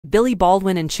Billy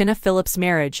Baldwin and Chynna Phillips'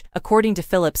 marriage, according to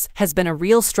Phillips, has been a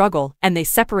real struggle, and they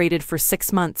separated for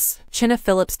 6 months. Chynna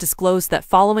Phillips disclosed that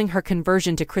following her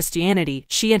conversion to Christianity,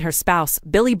 she and her spouse,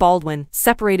 Billy Baldwin,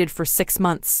 separated for 6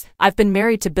 months. "I've been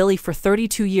married to Billy for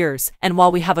 32 years, and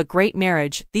while we have a great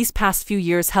marriage, these past few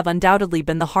years have undoubtedly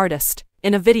been the hardest."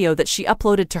 In a video that she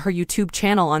uploaded to her YouTube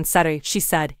channel on Saturday, she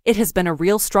said, "It has been a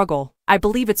real struggle. I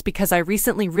believe it's because I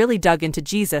recently really dug into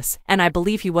Jesus, and I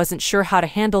believe he wasn't sure how to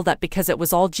handle that because it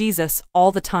was all Jesus,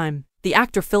 all the time." The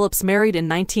actor Phillips married in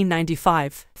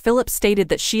 1995. Phillips stated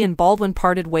that she and Baldwin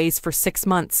parted ways for 6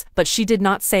 months, but she did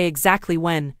not say exactly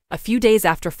when. A few days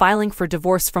after filing for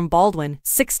divorce from Baldwin,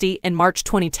 60, in March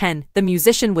 2010, the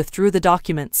musician withdrew the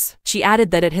documents. She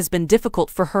added that it has been difficult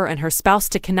for her and her spouse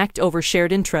to connect over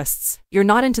shared interests. "You're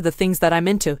not into the things that I'm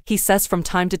into," he says from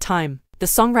time to time. The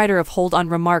songwriter of Hold On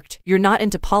remarked, "You're not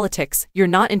into politics, you're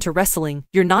not into wrestling,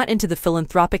 you're not into the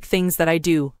philanthropic things that I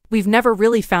do. We've never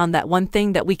really found that one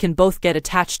thing that we can both get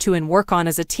attached to and work on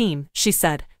as a team," she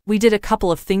said. "We did a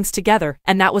couple of things together,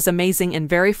 and that was amazing and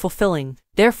very fulfilling.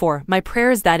 Therefore, my prayer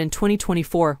is that in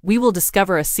 2024, we will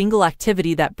discover a single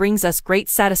activity that brings us great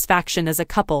satisfaction as a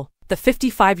couple." The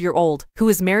 55-year-old, who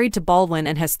is married to Baldwin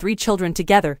and has 3 children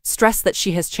together, stressed that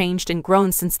she has changed and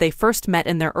grown since they first met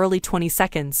in their early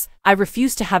 20s. "I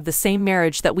refuse to have the same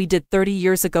marriage that we did 30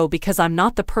 years ago because I'm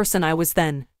not the person I was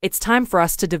then. It's time for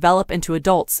us to develop into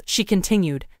adults," she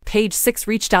continued. Page 6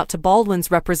 reached out to Baldwin's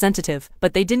representative,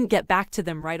 but they didn't get back to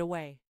them right away.